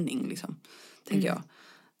stämning liksom, tänker jag.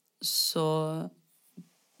 Så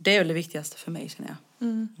det är väl det viktigaste för mig, känner jag.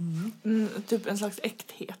 Typ en slags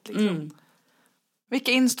äkthet liksom.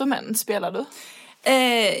 Vilka instrument spelar du?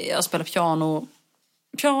 Jag spelar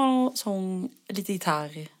piano, sång, lite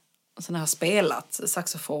gitarr. Och sen har jag spelat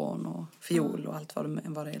saxofon och fiol och allt vad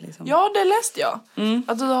det är liksom. Ja, det läste jag.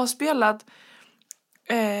 Att du har spelat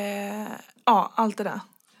allt det där.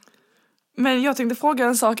 Men jag tänkte fråga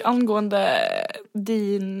en sak angående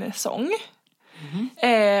din sång.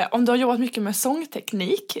 Om du har jobbat mycket med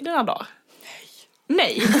sångteknik i dina dagar?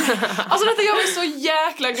 Nej. Alltså detta gör mig så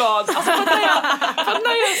jäkla glad. Alltså för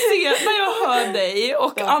när jag hör dig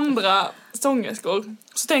och andra sångerskor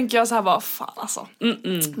så tänker jag så här, vad fan alltså.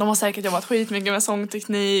 De har säkert jobbat skitmycket med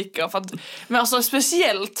sångteknik och men alltså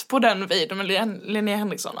speciellt på den videon med Linnea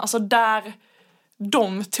Henriksson. Alltså där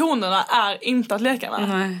de tonerna är inte att leka med.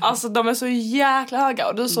 Nej. Alltså de är så jäkla höga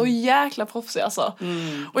och du är så jäkla proffsig alltså.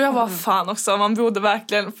 Och jag var fan också, man borde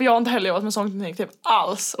verkligen, för jag har inte heller jobbat med sångteknik typ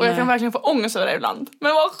alls. Och jag kan verkligen få ångest över det ibland.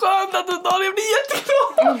 Men vad skönt att du tar det, jag blir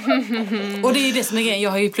jätteglad. Och det är ju det som är grejen,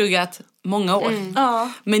 jag har ju pluggat många år.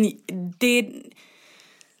 Men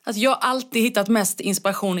alltså jag har alltid hittat mest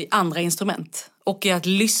inspiration i andra instrument. Och i att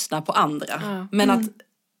lyssna på andra. Men att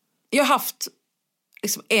jag har haft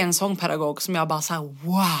liksom en sångpedagog som jag bara så här,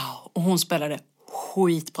 wow, och hon spelade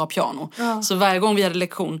skitbra piano. Så varje gång vi hade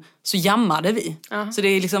lektion så jammade vi. Så det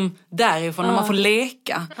är liksom därifrån när man får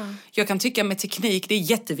leka. Jag kan tycka med teknik, det är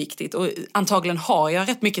jätteviktigt. Och antagligen har jag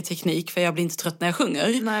rätt mycket teknik för jag blir inte trött när jag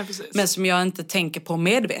sjunger. Nej, precis. Men som jag inte tänker på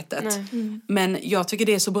medvetet. Men jag tycker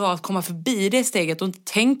det är så bra att komma förbi det steget och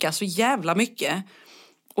inte tänka så jävla mycket.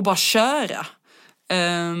 Och bara köra.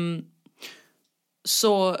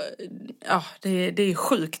 Så ja, det är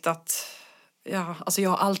sjukt att alltså jag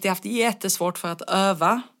har alltid haft jättesvårt för att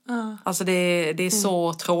öva. Alltså det är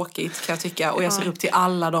så tråkigt, kan jag tycka. Och jag ser upp till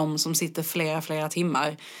alla de som sitter flera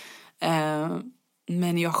timmar.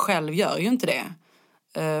 Men jag själv gör ju inte det.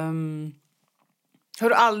 Har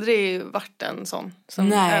du aldrig varit en sån som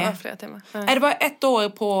Nej. övar flera timmar? Nej, det var 1 år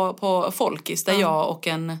på Folkis där jag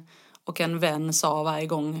och en vän sa varje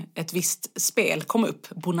gång ett visst spel kom upp,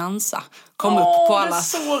 Bonanza, kom upp på alla. Det är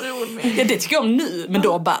så roligt. Ja, det tycker jag om nu, men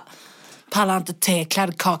då bara pallar inte te,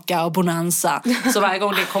 kladdkaka och Bonanza. Så varje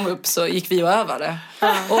gång det kom upp så gick vi och övade.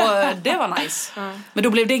 Och det var nice. Men då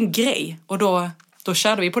blev det en grej och då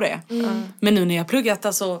körde vi på det. Men nu när jag pluggat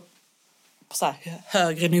alltså på så här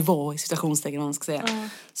högre nivå i citationstecken man ska säga.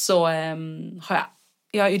 Så har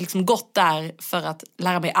jag har ju liksom gått där för att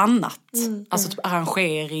lära mig annat. Alltså typ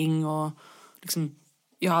arrangering och liksom,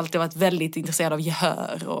 jag har alltid varit väldigt intresserad av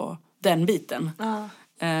gehör och den biten.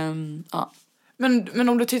 Ja. Men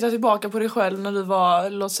om du tittar tillbaka på dig själv när du var,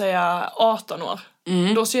 låt säga 18 år.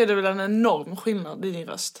 Då ser du väl en enorm skillnad i din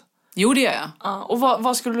röst. Jo, det gör jag. Ja, och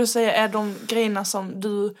vad skulle du säga är de grejerna som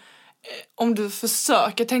du, om du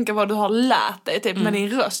försöker tänka vad du har lärt dig typ, med din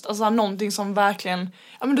röst. Alltså någonting som verkligen,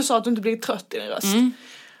 ja men du sa att du inte blir trött i din röst.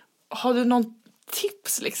 Har du någon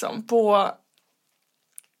tips liksom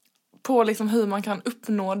på liksom hur man kan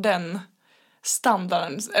uppnå den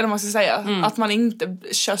standarden, eller man ska säga, att man inte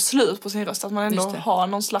kör slut på sin röst, att man ändå har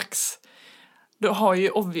någon slags, du har ju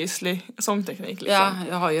obviously sångteknik liksom. Ja,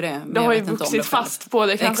 jag har ju det. Du har ju vuxit fast på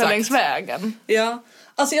det kanske längs vägen. Ja,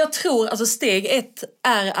 alltså jag tror, alltså steg 1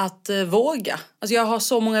 är att våga. Alltså jag har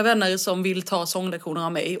så många vänner som vill ta sånglektioner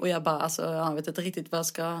av mig och jag bara, alltså jag vet inte riktigt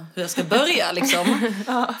hur jag ska börja liksom.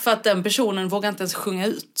 För att den personen vågar inte ens sjunga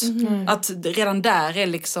ut. Att redan där är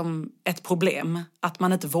liksom ett problem, att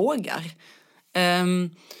man inte vågar.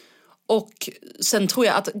 Och sen tror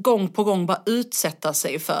jag att gång på gång bara utsätta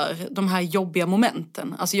sig för de här jobbiga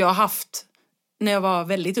momenten. Alltså jag har haft, när jag var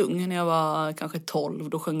väldigt ung, när jag var kanske 12,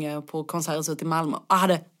 då sjöng jag på konserthuset i Malmö. Och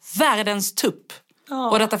hade världens tupp.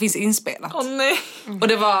 Och detta finns inspelat. Åh nej. Och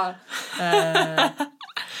det var...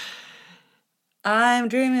 I'm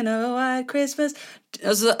dreaming of a white Christmas.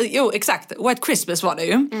 Alltså, jo, exakt. White Christmas var det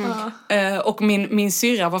ju. Och min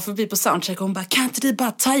syrra var förbi på soundcheck och hon bara, kan inte du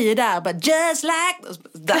bara ta i där? Bara, just like...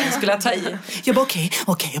 Där skulle jag ta i. Jag bara,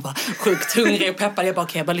 okej. Jag bara, sjukt hungrig och peppad. Jag bara,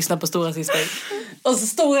 okej, jag bara lyssnar på stora syster. Och så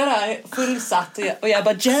stod jag där fullsatt och jag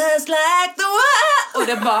bara, just like the world. Och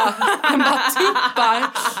den bara tuppar.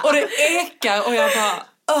 Och det ekar och jag bara...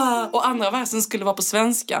 Och andra versen skulle vara på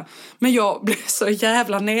svenska. Men jag blev så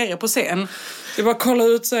jävla nere på scen. Jag bara kolla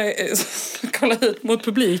ut mot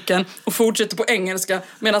publiken och fortsätter på engelska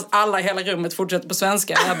medan alla i hela rummet fortsätter på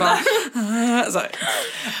svenska. Jag bara...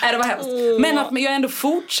 det var hemskt. Men att jag ändå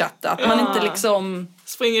fortsatte. Att man inte liksom...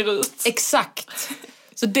 Springer ut. Exakt.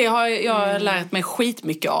 Så det har jag lärt mig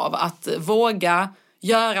skitmycket av. Att våga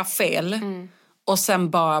göra fel... Och sen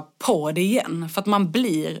bara på det igen. För att man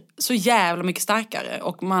blir så jävla mycket starkare.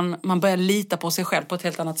 Och man börjar lita på sig själv på ett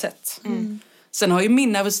helt annat sätt. Sen har ju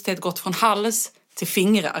min nervositet gått från hals till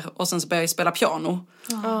fingrar. Och sen så började jag spela piano.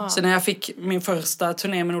 Så när jag fick min första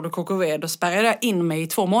turné med Nord och KKV, då spärrade jag in mig i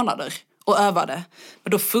 2 månader. Och övade.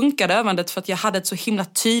 Men då funkade övandet för att jag hade ett så himla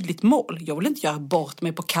tydligt mål. Jag ville inte göra bort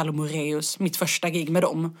mig på Kalle Moraeus, mitt första gig med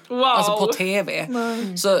dem. Wow. Alltså på tv.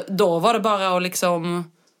 Så då var det bara att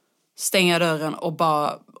liksom... stänga dörren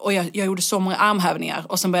och jag gjorde så många armhävningar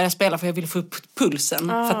och sen började jag spela för jag ville få upp pulsen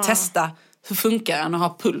för att testa hur funkar den att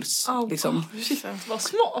ha puls liksom. Shit, vad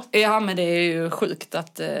smart. Ja, men det är ju sjukt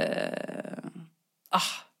att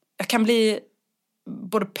jag kan bli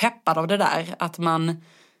både peppad av det där att man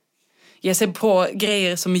ger sig på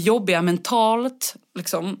grejer som är jobbiga mentalt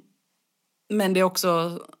liksom. Men det är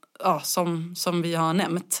också som vi har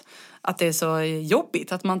nämnt att det är så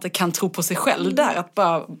jobbigt att man inte kan tro på sig själv där, att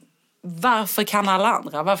bara varför kan alla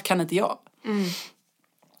andra? Varför kan inte jag?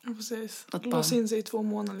 Ja, precis. Att låsa in sig i 2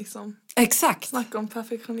 månader liksom. Exakt. Snacka om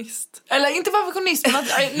perfektionist. Eller inte perfektionist, men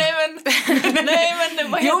nej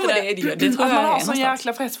men vad heter jo, men det tror att jag man har är sån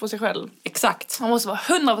jäkla press på sig själv. Exakt. Man måste vara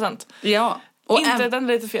 100%. Ja. Och inte den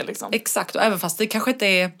lite fel liksom. Exakt, och även fast det kanske inte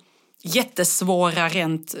är jättesvåra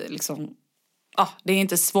rent liksom, det är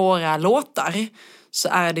inte svåra låtar, så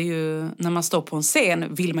är det ju, när man står på en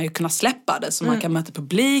scen vill man ju kunna släppa det så man kan möta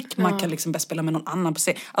publik, man kan liksom börja spela med någon annan på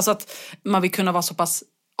scen. Alltså att man vill kunna vara så pass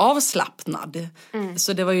avslappnad.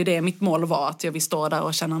 Så det var ju det mitt mål var, att jag vill stå där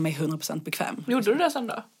och känna mig 100% bekväm. Gjorde du det sen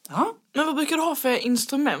då? Ja. Men vad brukar du ha för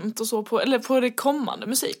instrument och så på det kommande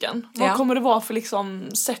musiken? Vad kommer det vara för liksom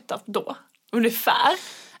setup då? Ungefär?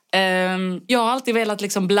 Jag har alltid velat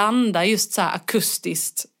liksom blanda just så här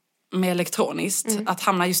akustiskt med elektroniskt, att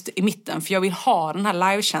hamna just i mitten, för jag vill ha den här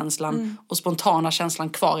livekänslan och spontana känslan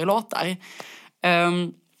kvar i låtar.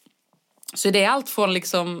 Så det är allt från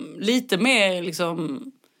liksom lite mer liksom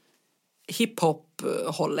hiphop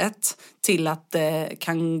pophållet till att det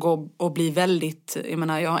kan gå och bli väldigt, jag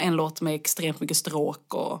menar jag har en låt med extremt mycket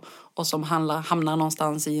stråk och som hamnar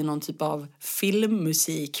någonstans i någon typ av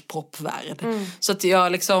filmmusik popvärld. Så att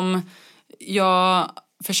jag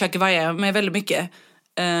försöker variera mig väldigt mycket.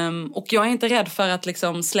 Och jag är inte rädd för att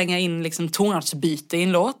liksom slänga in liksom tonartsbyte i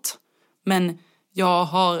en låt. Men jag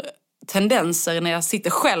har tendenser när jag sitter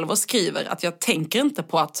själv och skriver att jag tänker inte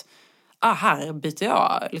på att här byter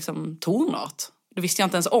jag liksom tonart. Det visste jag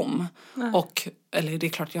inte ens om. Eller det är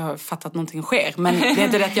klart jag har fattat att någonting sker. Men det är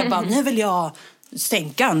inte det att jag bara, nu vill jag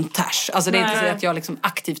sänka en ters. Alltså det är inte så att jag liksom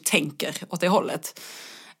aktivt tänker åt det hållet.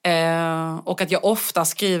 Och att jag ofta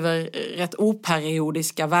skriver rätt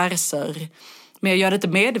operiodiska verser. Men jag gör det inte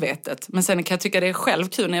medvetet. Men sen kan jag tycka det är själv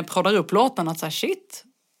kul när jag proddar upp låten att säga shit.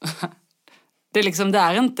 Det är liksom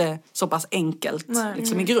där inte så pass enkelt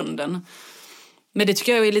liksom i grunden. Men det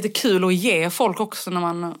tycker jag är lite kul att ge folk också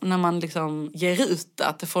när man liksom ger ut det.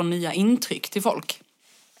 Att det får nya intryck till folk.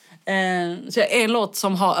 Så jag är en låt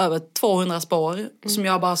som har över 200 spår. Som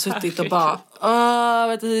jag bara suttit och bara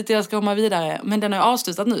vet inte jag ska komma vidare. Men den har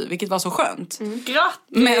avslutat nu, vilket var så skönt.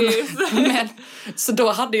 Grattis! Men så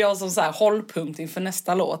då hade jag som så här hållpunkt inför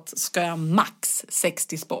nästa låt. Ska jag max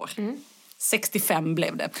 60 spår. 65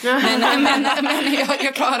 blev det. Men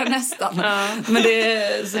jag klarade nästan. Men det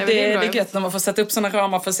är gött när man får sätta upp såna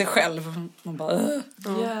ramar för sig själv. Man bara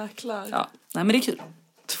Jäklar. Ja, nej men det är kul.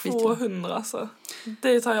 200 alltså.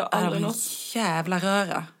 Det tar jag aldrig något. Jävla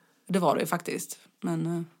röra. Det var det ju faktiskt.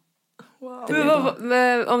 Men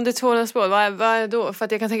Men om det är 200 spår, vad är då? För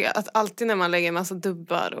att jag kan tänka att alltid när man lägger en massa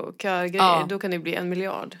dubbar och körgrejer, då kan det bli 1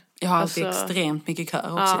 miljard. Jag har alltid extremt mycket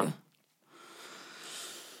kör också.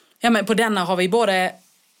 Ja, men på denna har vi både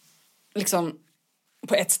liksom,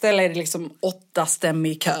 på ett ställe är det liksom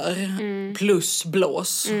 8-stämmig kör plus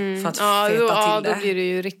blås för att feta till det. Då blir det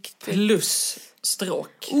ju riktigt. Plus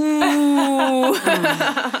stråk.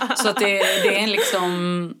 Så att det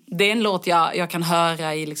är en låt jag kan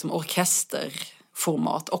höra i liksom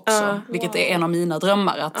orkesterformat också. Vilket är en av mina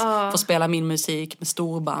drömmar, att få spela min musik med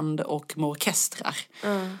storband och med orkestrar.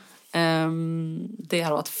 Det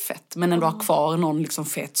hade varit fett. Men ändå ha kvar någon liksom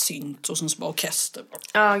fet synt och sen så bara orkester.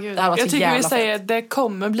 Gud. Jag tycker vi säger att det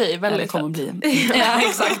kommer bli väldigt det kommer bli. Ja,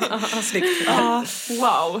 exakt.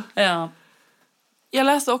 Wow. Ja. Jag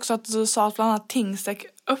läste också att du sa att bland annat Tingstek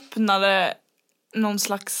öppnade någon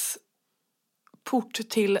slags port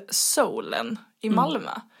till soulen i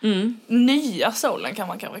Malmö. Nya soulen kan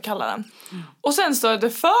man kanske kalla den. Och sen så är det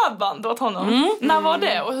förband åt honom. När var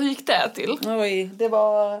det och hur gick det till? Oj, det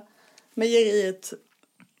var mejeriet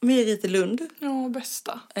i Lund. Ja,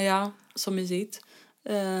 bästa. Ja, så mysigt.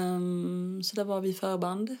 Så där var vi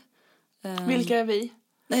förband. Vilka är vi?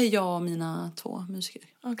 Nej, jag och mina 2 musiker.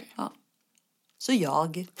 Okej. Ja. Så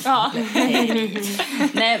jag. Ja.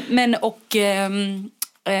 Nej,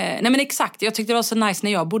 men exakt. Jag tyckte det var så nice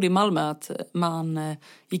när jag bodde i Malmö att man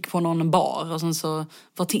gick på någon bar och sen så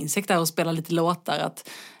var Tingstek där och spelade lite låtar. Att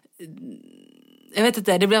jag vet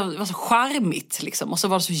inte, det var så charmigt liksom. Och så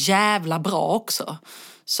var det så jävla bra också.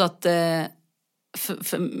 Så att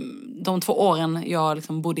för de 2 åren jag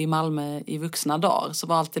liksom bodde i Malmö i vuxna dagar så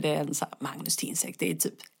var alltid det en så här, Magnus Tingstek, det är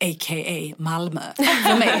typ a.k.a. Malmö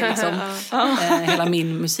för mig liksom. Hela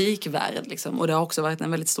min musikvärld liksom. Och det har också varit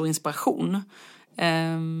en väldigt stor inspiration.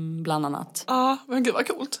 Bland annat. Ja, men gud vad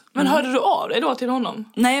coolt. Men hörde du av dig då till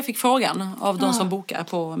honom? Nej, jag fick frågan av de som bokar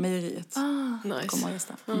på mejeriet. Nice. Kommer och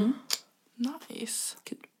gästa. Nice.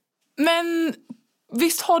 Kul. Men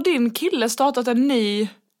visst har din kille startat en ny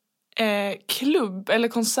klubb eller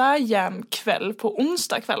konsertjamkväll på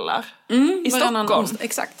onsdagskvällar i Stockholm?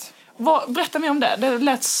 Exakt. Berätta mer om det. Det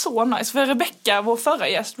lät så nice. För Rebecca, vår förra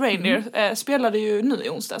gäst, Reindeer, spelade ju nu i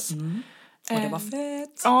onsdags. Och det var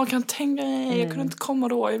fett. Ja, kan tänka mig. Jag kunde inte komma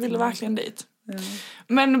då. Jag ville verkligen dit.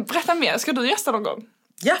 Men berätta mer. Ska du gästa någon gång?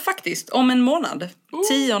 Ja, faktiskt. Om en månad.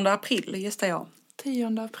 10 april gästar jag.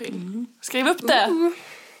 10 april. Skriv upp det.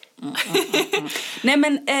 Nej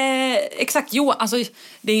men exakt, alltså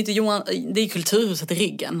det är inte Johan, det är Kulturhuset i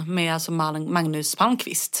Ryggen med alltså Magnus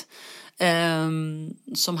Palmqvist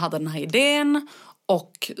som hade den här idén.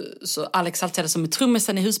 Och så Alex Altede som är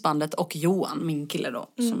trummisen i husbandet och Johan, min kille då,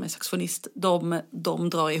 som är saxofonist. De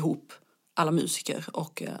drar ihop alla musiker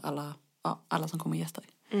och alla som kommer gäster.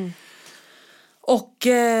 Och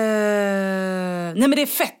nej men det är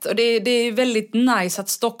fett och det är väldigt nice att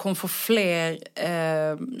Stockholm får fler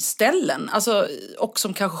ställen. Alltså, och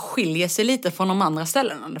som kanske skiljer sig lite från de andra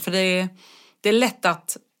ställena. För det är lätt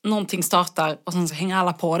att någonting startar och sen så hänger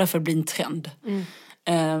alla på det för att bli en trend.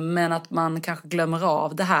 Men att man kanske glömmer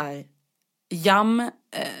av det här jam-steget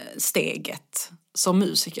som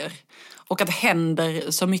musiker. Och att det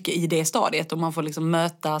händer så mycket i det stadiet och man får liksom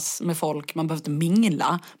mötas med folk. Man behöver inte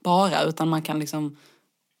mingla bara, utan man kan liksom,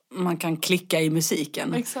 man kan klicka i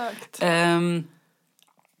musiken. Exakt.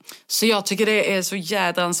 Så jag tycker det är så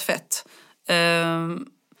jädrans fett.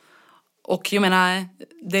 Och jag menar,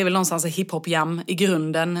 det är väl någonstans en hiphop-jam i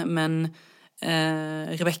grunden, men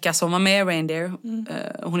Rebecca som var med i Reindeer,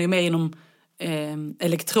 hon är med inom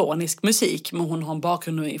elektronisk musik, men hon har en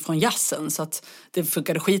bakgrund från jazzen, så att det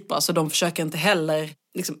funkade skitbra, så de försöker inte heller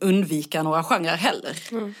liksom undvika några genrer heller.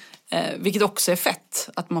 Vilket också är fett,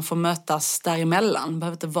 att man får mötas däremellan,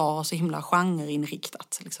 behöver inte vara så himla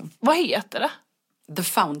genreinriktat liksom. Vad heter det? The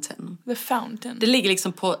Fountain. The Fountain. Det ligger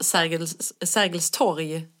liksom på Sergels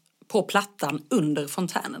torg, på plattan under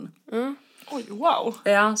fontänen. Oj, wow.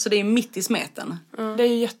 Ja, så det är mitt i smeten. Det är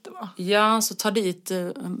ju jättebra. Ja, så ta dit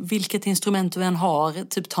vilket instrument du än har,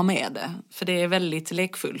 typ ta med det. För det är väldigt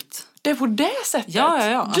lekfullt. Det är på det sättet? Ja.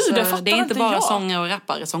 Gud, alltså, det fattar det är inte bara jag. sångare och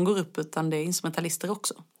rappare som går upp, utan det är instrumentalister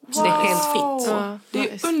också. Så det är helt fritt. Ja, det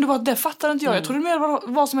är underbart, det fattar inte jag. Jag trodde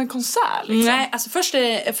mer var som en konsert liksom. Nej, alltså först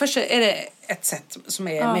är det ett sätt som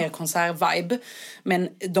är mer konsertvibe. Men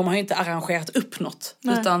de har ju inte arrangerat upp något.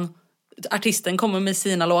 Nej. Utan artisten kommer med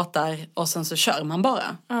sina låtar och sen så kör man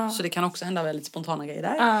bara. Så det kan också hända väldigt spontana grejer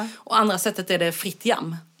där. Och andra sättet är det fritt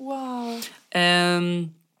jam. Wow.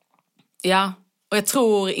 Ja, och jag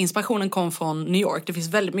tror inspirationen kom från New York. Det finns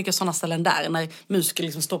väldigt mycket sådana ställen där när musiker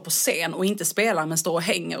liksom står på scen och inte spelar, men står och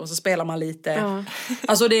hänger och så spelar man lite.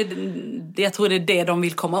 Alltså jag tror det är det de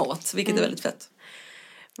vill komma åt, vilket är väldigt fett.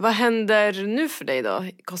 Vad händer nu för dig då,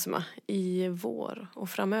 Cosima, i vår och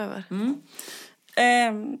framöver?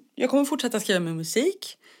 Jag kommer fortsätta skriva med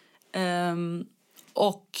musik.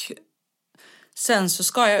 Och sen så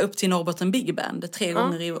ska jag upp till Norrbotten Big Band 3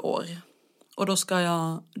 gånger i år. Och då ska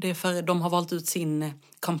jag, det är för de har valt ut sin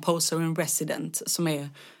composer in resident som är,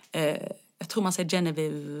 jag tror man säger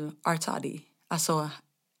Genevieve Artadi. Alltså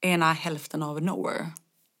ena hälften av Nowhere.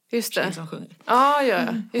 Just det. Som sjunger. Ja.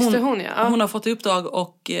 Just det, hon ja. Hon har fått i uppdrag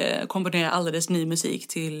och komponera alldeles ny musik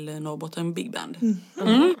till Norrbotten Big Band.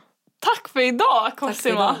 Tack för idag,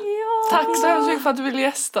 Cosima. Tack så hemskt mycket för att du ville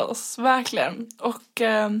gästa oss, verkligen. Och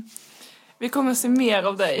vi kommer se mer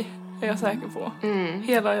av dig, är jag säker på.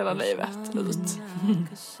 Hela livet ut.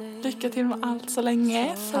 Lycka till med allt så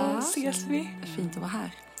länge, så ses vi. Fint att vara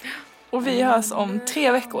här. Och vi hörs om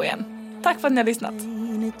 3 veckor igen. Tack för att ni har lyssnat.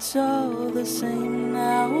 It's all the same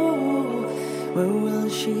now. Where will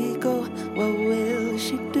she go? What will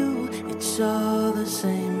she do? It's all the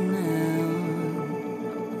same now.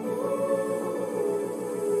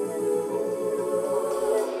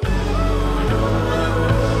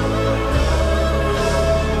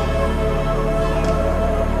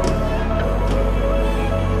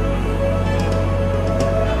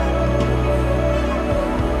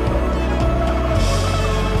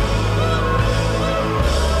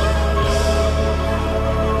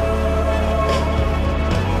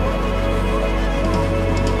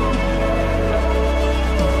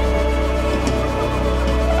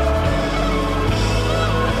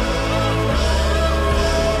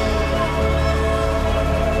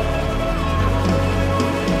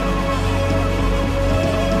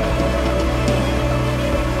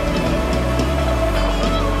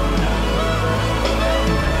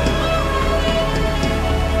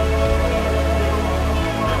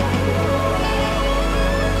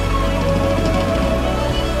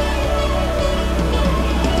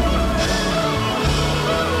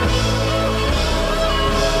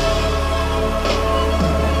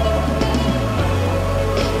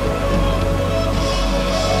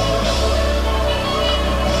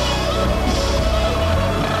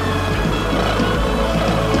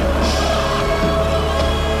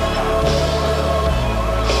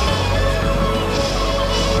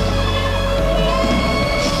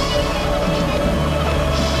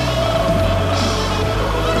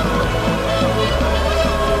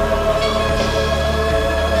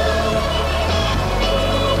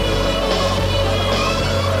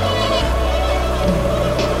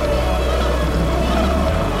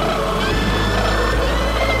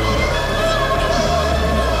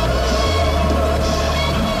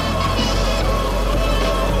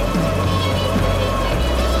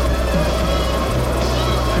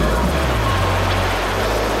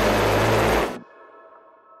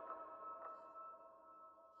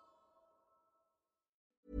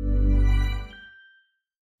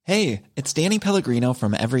 Hey, it's Danny Pellegrino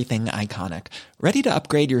from Everything Iconic. Ready to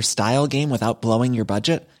upgrade your style game without blowing your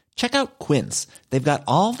budget? Check out Quince. They've got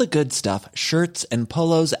all the good stuff, shirts and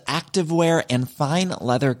polos, activewear, and fine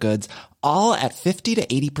leather goods, all at 50 to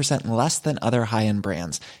 80% less than other high-end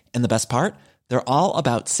brands. And the best part? They're all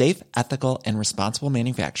about safe, ethical, and responsible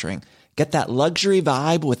manufacturing. Get that luxury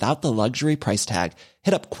vibe without the luxury price tag.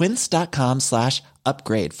 Hit up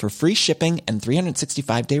quince.com/upgrade for free shipping and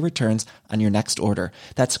 365-day returns on your next order.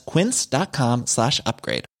 That's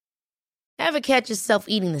quince.com/upgrade. Ever catch yourself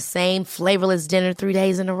eating the same flavorless dinner 3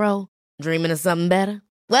 days in a row? Dreaming of something better?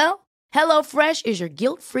 Well, HelloFresh is your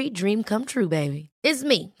guilt-free dream come true, baby. It's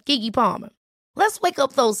me, Keke Palmer. Let's wake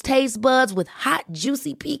up those taste buds with hot,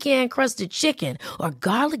 juicy pecan-crusted chicken or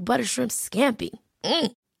garlic butter shrimp scampi.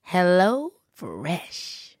 Hello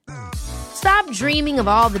Fresh. Stop dreaming of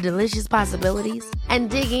all the delicious possibilities and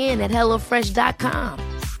dig in at HelloFresh.com.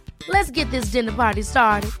 Let's get this dinner party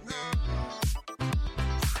started.